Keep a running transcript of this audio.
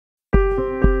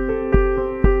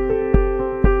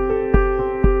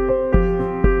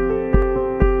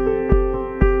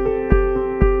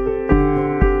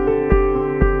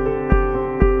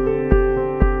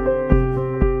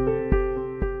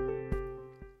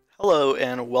Hello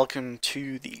and welcome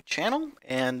to the channel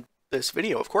and this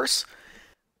video, of course.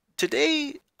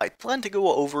 Today I plan to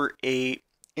go over a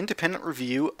independent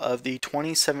review of the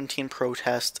 2017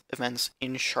 protest events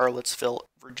in Charlottesville,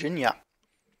 Virginia.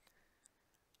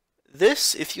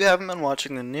 This, if you haven't been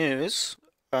watching the news,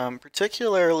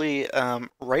 particularly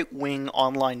right-wing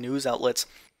online news outlets,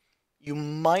 you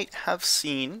might not have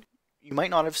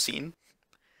seen,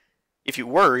 if you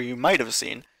were, you might have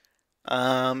seen,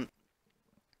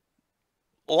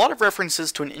 a lot of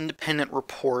references to an independent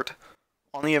report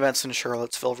on the events in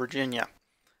Charlottesville, Virginia.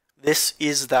 This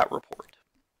is that report.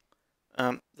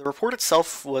 The report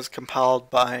itself was compiled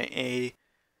by a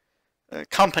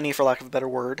company, for lack of a better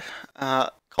word,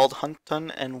 called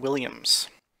Hunton and Williams.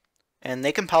 And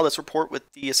they compiled this report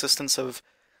with the assistance of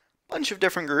a bunch of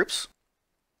different groups.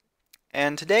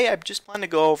 And today I just plan to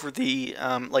go over the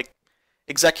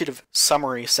executive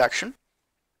summary section,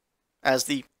 as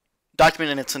the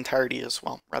document in its entirety is,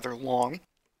 well, rather long.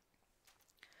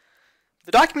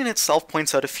 The document itself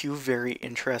points out a few very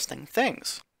interesting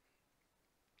things.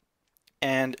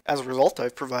 And as a result,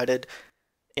 I've provided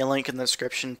a link in the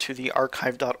description to the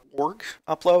archive.org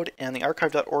upload, and the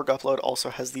archive.org upload also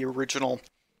has the original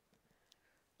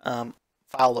file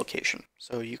location.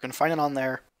 So you can find it on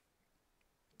there.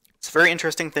 It's a very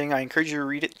interesting thing. I encourage you to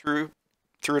read it through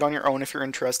it on your own if you're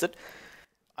interested.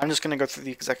 I'm just going to go through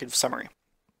the executive summary.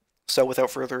 So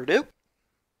without further ado,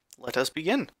 let us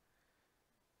begin.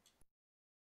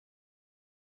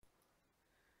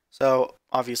 So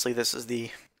obviously this is the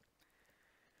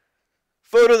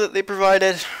photo that they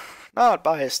provided, not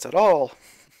biased at all.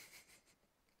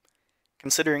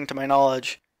 Considering, to my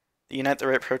knowledge, the Unite the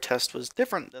Right protest was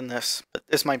different than this, but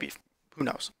this might be, who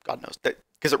knows, God knows,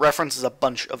 because it references a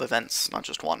bunch of events, not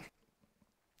just one.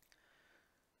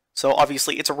 So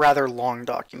obviously it's a rather long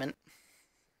document.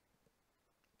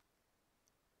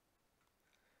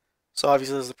 So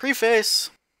obviously there's a preface,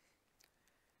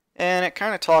 and it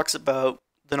kind of talks about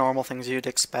the normal things you'd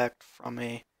expect from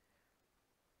a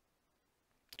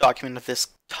document of this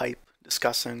type,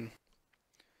 discussing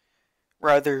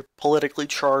rather politically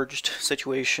charged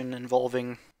situation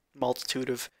involving a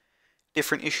multitude of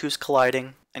different issues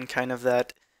colliding, and kind of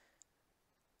that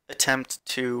attempt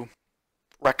to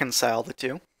reconcile the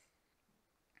two.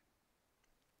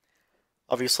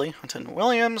 Obviously, Hunton and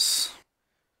Williams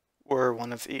were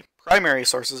one of the primary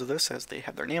sources of this, as they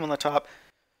have their name on the top.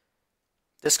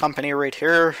 This company right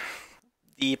here,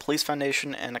 the Police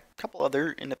Foundation, and a couple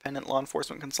other independent law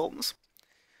enforcement consultants.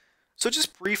 So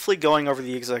just briefly going over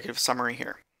the executive summary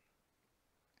here.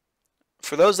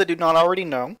 For those that do not already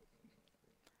know,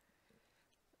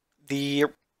 the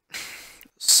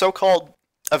so-called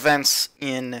events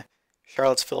in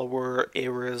Charlottesville were a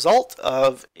result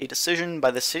of a decision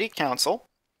by the City Council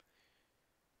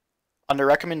under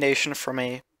recommendation from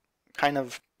a kind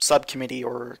of subcommittee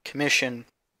or commission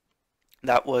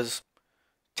that was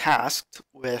tasked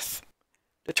with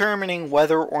determining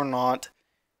whether or not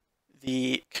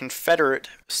the Confederate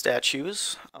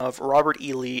statues of Robert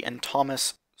E. Lee and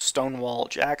Thomas Stonewall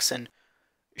Jackson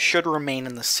should remain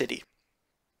in the city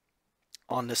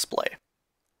on display.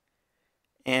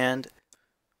 And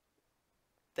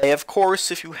they, of course,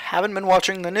 if you haven't been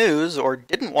watching the news or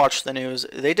didn't watch the news,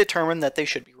 they determined that they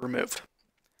should be removed.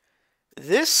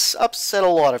 This upset a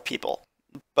lot of people,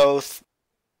 both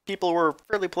people who were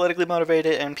fairly politically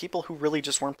motivated and people who really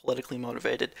just weren't politically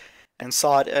motivated and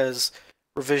saw it as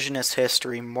revisionist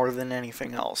history more than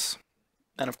anything else.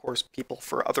 And of course, people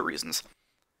for other reasons.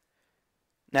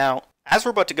 Now, as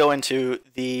we're about to go into,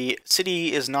 the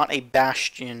city is not a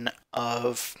bastion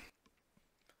of,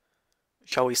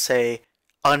 shall we say,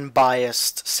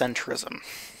 unbiased centrism,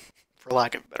 for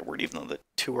lack of a better word, even though the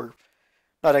two are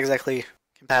not exactly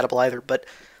compatible either. But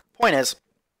the point is,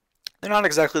 they're not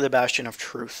exactly the bastion of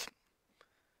truth.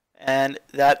 And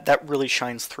that really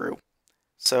shines through.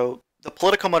 So the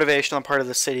political motivation on the part of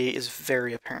the city is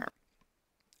very apparent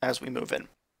as we move in.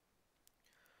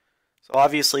 So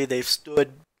obviously they've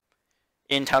stood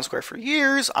in Town Square for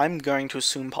years. I'm going to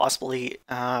assume possibly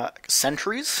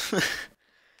centuries,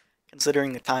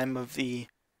 considering the time of the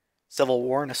Civil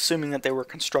War, and assuming that they were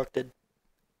constructed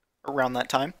around that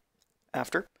time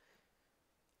after.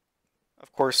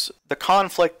 Of course, the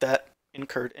conflict that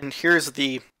incurred, and here's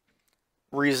the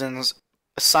reasons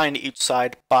assigned to each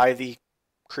side by the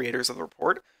creators of the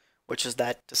report, which is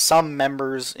that to some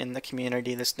members in the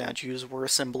community, the statues were a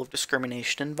symbol of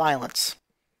discrimination and violence.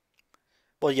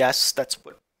 Well, yes, that's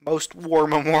what most war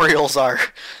memorials are.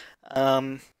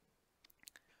 That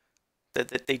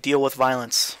they deal with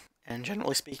violence, and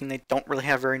generally speaking, they don't really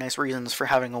have very nice reasons for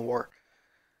having a war.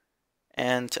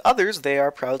 and to others they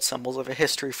are proud symbols of a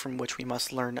history from which we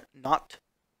must learn not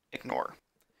ignore.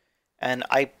 And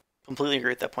I completely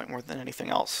agree at that point more than anything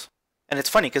else. And it's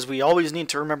funny because we always need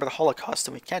to remember the Holocaust,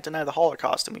 and we can't deny the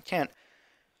Holocaust, and we can't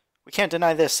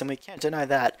deny this, and we can't deny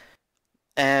that,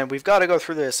 and we've got to go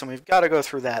through this, and we've got to go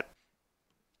through that.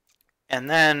 And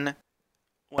then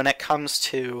when it comes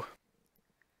to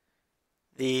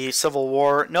the Civil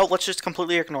War, no, let's just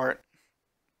completely ignore it.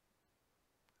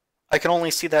 I can only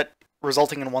see that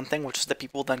resulting in one thing, which is that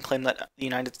people then claim that the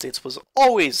United States was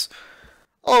always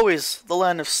the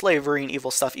land of slavery and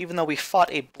evil stuff, even though we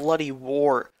fought a bloody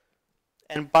war.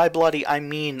 And by bloody, I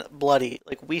mean bloody.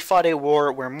 Like, we fought a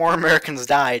war where more Americans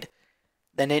died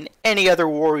than in any other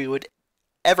war we would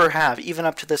ever have, even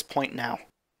up to this point now.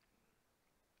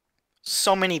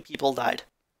 So many people died,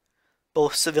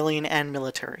 both civilian and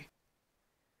military.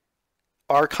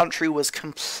 Our country was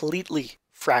completely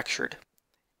fractured,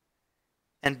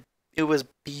 and it was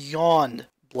beyond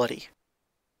bloody.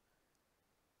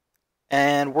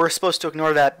 And we're supposed to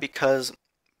ignore that because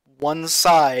one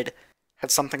side had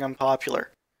something unpopular.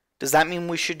 Does that mean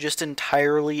we should just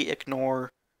entirely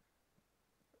ignore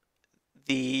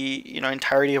the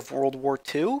entirety of World War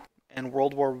II and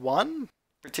World War I?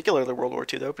 Particularly World War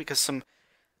II, though, because some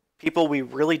people we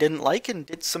really didn't like and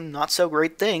did some not so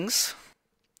great things.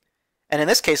 And in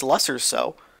this case, lesser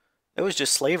so. It was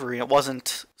just slavery. It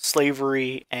wasn't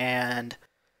slavery and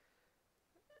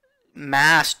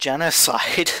mass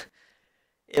genocide.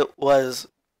 It was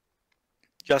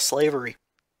just slavery.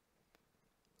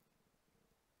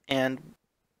 And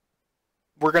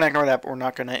we're going to ignore that, but we're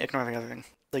not going to ignore the other thing.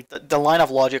 Like, the line of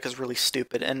logic is really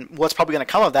stupid. And what's probably going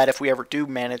to come of that, if we ever do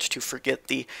manage to forget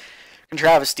the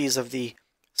travesties of the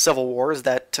Civil War, is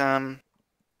that, the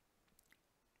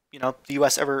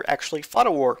U.S. ever actually fought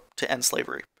a war to end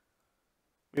slavery.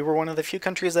 We were one of the few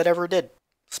countries that ever did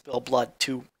spill blood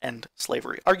to end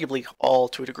slavery. Arguably, all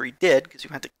to a degree did, because you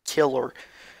had to kill or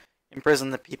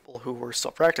imprison the people who were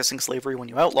still practicing slavery when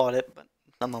you outlawed it, but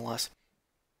nonetheless.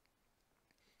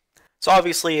 So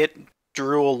obviously it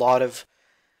drew a lot of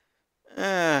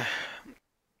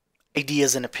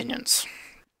ideas and opinions,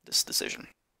 this decision.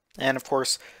 And of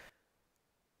course,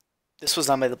 this was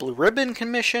done by the Blue Ribbon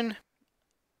Commission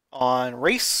on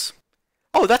race.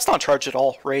 Oh, that's not charged at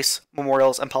all. Race,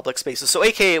 memorials, and public spaces. So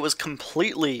aka it was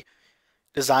completely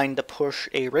designed to push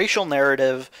a racial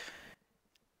narrative,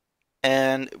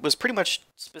 and it was pretty much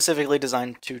specifically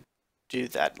designed to do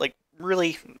that. Like,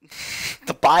 really,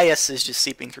 the bias is just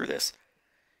seeping through this.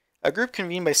 A group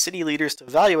convened by city leaders to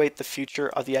evaluate the future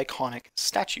of the iconic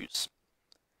statues.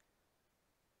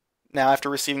 Now, after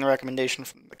receiving the recommendation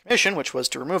from the commission, which was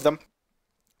to remove them,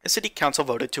 the city council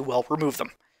voted to, well, remove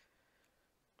them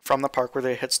from the park where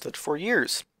they had stood for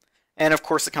years. And of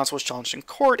course, the council was challenged in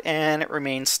court, and it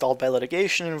remained stalled by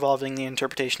litigation involving the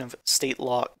interpretation of state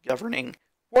law governing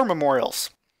war memorials.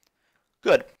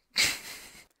 Good.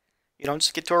 You don't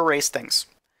just get to erase things.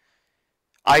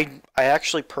 I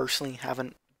actually personally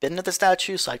haven't been to the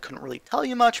statue, so I couldn't really tell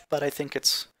you much, but I think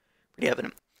it's pretty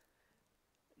evident.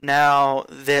 Now,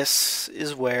 this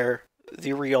is where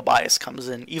the real bias comes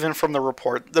in, even from the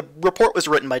report. The report was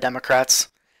written by Democrats.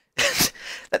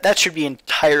 That should be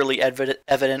entirely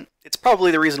evident. It's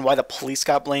probably the reason why the police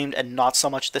got blamed and not so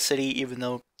much the city, even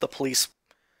though the police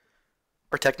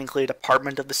are technically a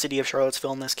department of the city of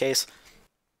Charlottesville in this case.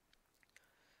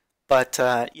 But,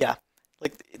 yeah,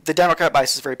 like, the Democrat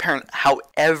bias is very apparent.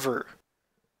 However,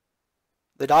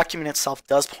 the document itself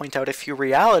does point out a few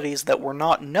realities that were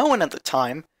not known at the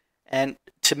time, and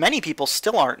to many people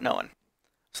still aren't known.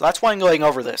 So that's why I'm going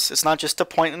over this. It's not just to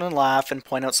point and laugh and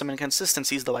point out some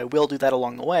inconsistencies, though I will do that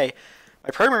along the way. My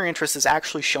primary interest is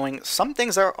actually showing some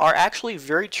things that are actually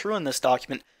very true in this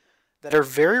document that are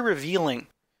very revealing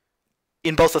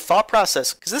in both the thought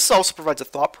process, because this also provides a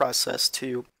thought process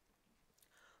to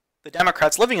the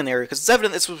Democrats living in the area, because it's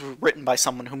evident this was written by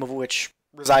someone whom of which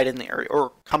reside in the area,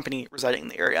 or company residing in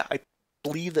the area. I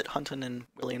believe that Hunton and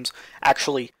Williams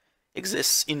actually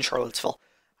exists in Charlottesville.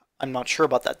 I'm not sure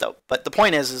about that, though. But the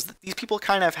point is that these people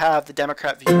kind of have the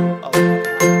Democrat view of